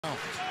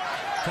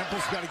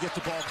Temple's got to get the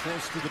ball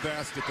close to the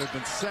basket. They've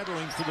been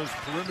settling for those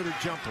perimeter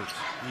jumpers.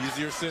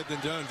 Easier said than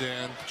done,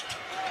 Dan.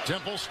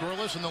 Temple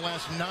scoreless in the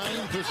last 9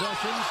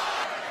 possessions.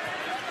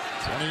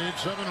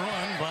 28-7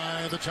 run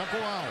by the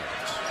Temple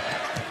Owls.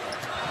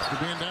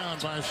 After being down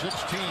by 16,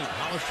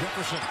 Hollis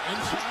Jefferson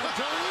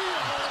inside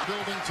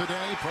building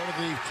today, part of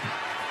the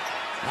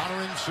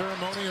honoring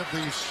ceremony of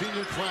the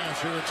senior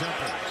class here at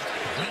Temple.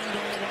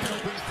 Randall wide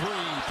open 3,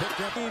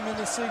 picked up in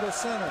the Siegel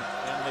Center.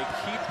 And they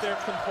keep their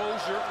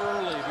composure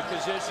early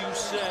because, as you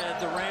said,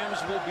 the Rams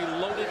will be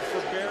loaded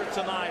for bear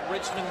tonight.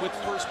 Richmond with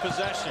first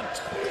possession.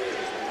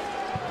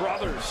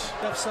 Brothers.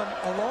 Have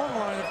a long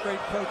line of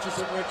great coaches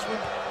at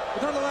Richmond.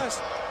 But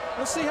nonetheless,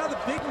 we'll see how the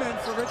big men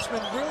for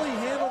Richmond really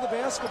handle the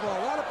basketball.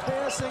 A lot of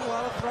passing, a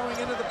lot of throwing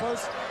into the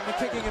post and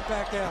kicking it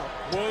back out.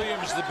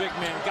 Williams, the big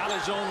man, got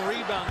his own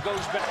rebound,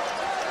 goes back.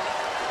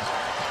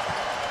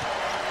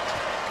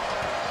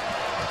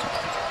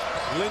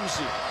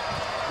 Lindsay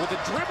with a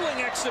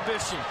dribbling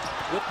exhibition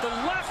with the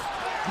left.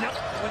 No.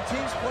 When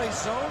teams play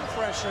zone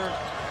pressure,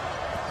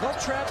 they'll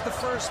trap the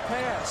first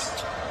pass.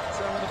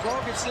 So when the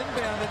ball gets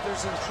inbounded,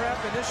 there's a trap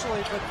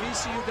initially, but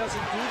VCU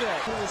doesn't do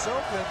that. Who is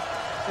open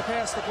to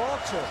pass the ball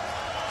to?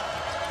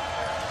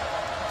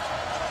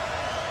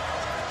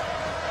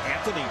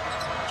 Anthony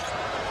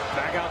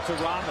back out to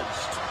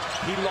Robbins.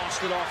 He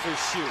lost it off his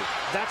shoe.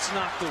 That's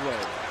not the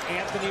road.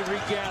 Anthony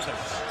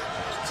regathers.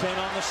 10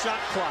 on the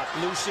shot clock.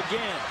 Loose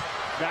again.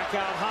 Back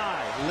out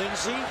high.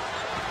 Lindsay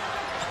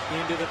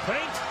into the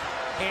paint.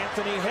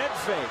 Anthony head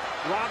fake.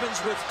 Robbins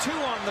with 2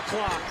 on the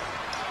clock.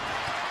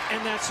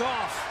 And that's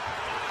off.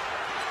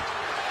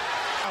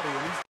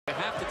 You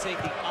have to take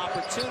the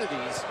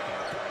opportunities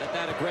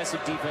that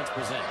aggressive defense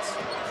presents.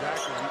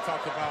 Exactly. We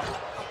talked about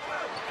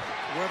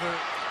whether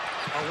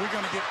are we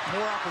going to get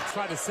more opportunities,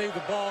 try to save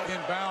the ball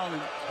inbound,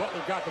 and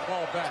Butler got the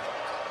ball back.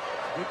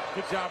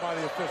 Good job by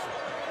the official.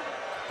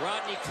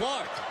 Rodney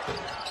Clark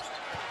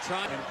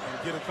trying and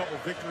get a couple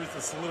victories to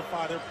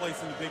solidify their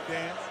place in the big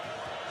dance.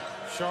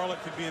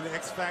 Charlotte could be an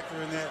X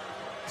factor in that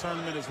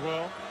tournament as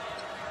well.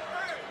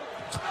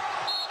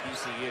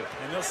 VCU.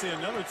 And they'll see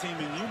another team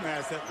in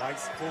UMass that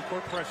likes full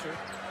court pressure.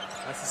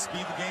 That's to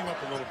speed the game up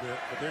a little bit,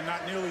 but they're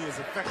not nearly as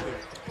effective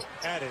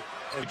at it.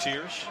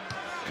 Cheers.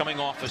 Coming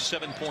off a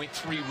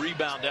 7.3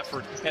 rebound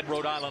effort at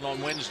Rhode Island on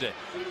Wednesday.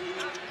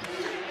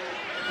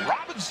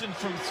 Robinson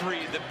from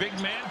 3, the big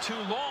man too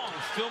long.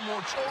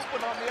 Fillmore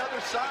open on the other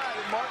side,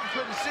 and Martin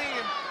couldn't see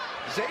him.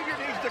 Xavier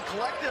needs to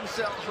collect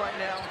themselves right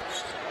now.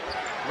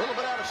 A little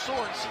bit out of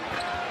sorts.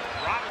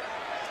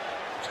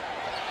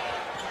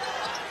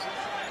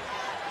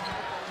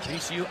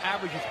 VCU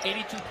averages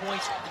 82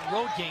 points in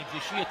road games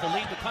this year to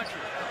lead the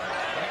country.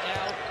 Right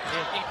now, they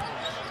have 8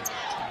 points.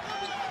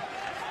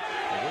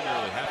 We're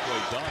nearly halfway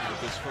done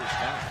with this first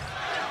half.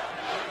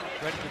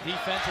 Credit the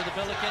defense of the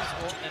Billikens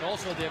and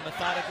also their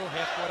methodical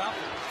half-court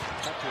offense.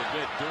 I have to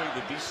admit, during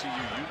the VCU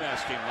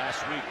UMass game last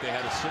week, they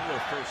had a similar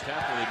first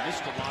half where they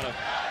missed a lot of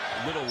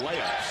little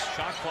layups.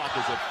 Shot clock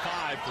is at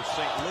 5 for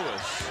St. Louis.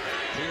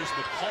 Here's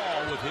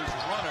McCall with his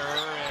runner,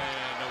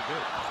 and no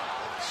good.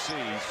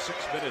 See, 6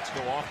 minutes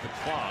go off the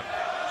clock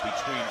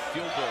between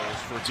field goals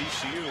for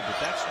VCU, but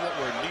that's what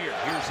we're near.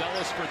 Here's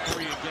Ellis for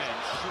 3 again,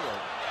 short.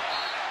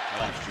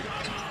 Last year.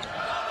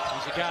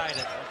 He's a guy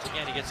that, once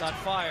again, he gets on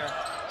fire.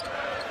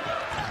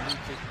 Need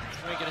to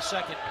swing it a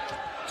second.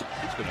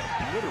 He's going to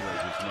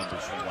obliterate his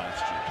numbers from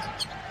last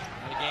year.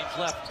 How many games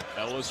left?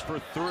 Ellis for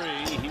 3.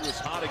 He was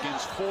hot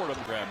against Fordham.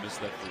 Graham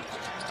missed that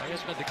first. He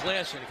hasn't been to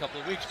class in a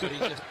couple of weeks, but he's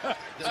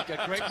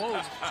got great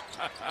moves.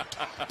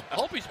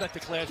 Hope he's been to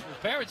class for his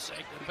parents'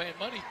 sake. They're paying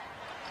money.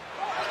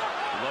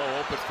 Low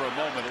open for a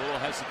moment, a little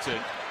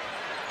hesitant.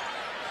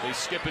 They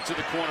skip it to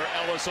the corner.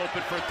 Ellis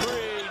open for 3.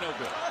 No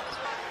good.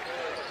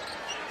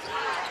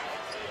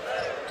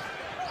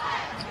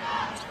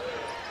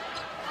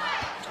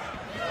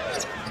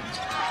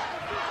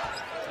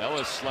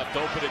 Ellis left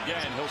open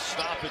again. He'll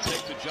stop and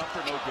take the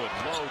jumper. No good.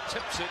 Lowe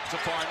tips it to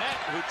Barnett,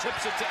 who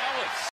tips it to Ellis.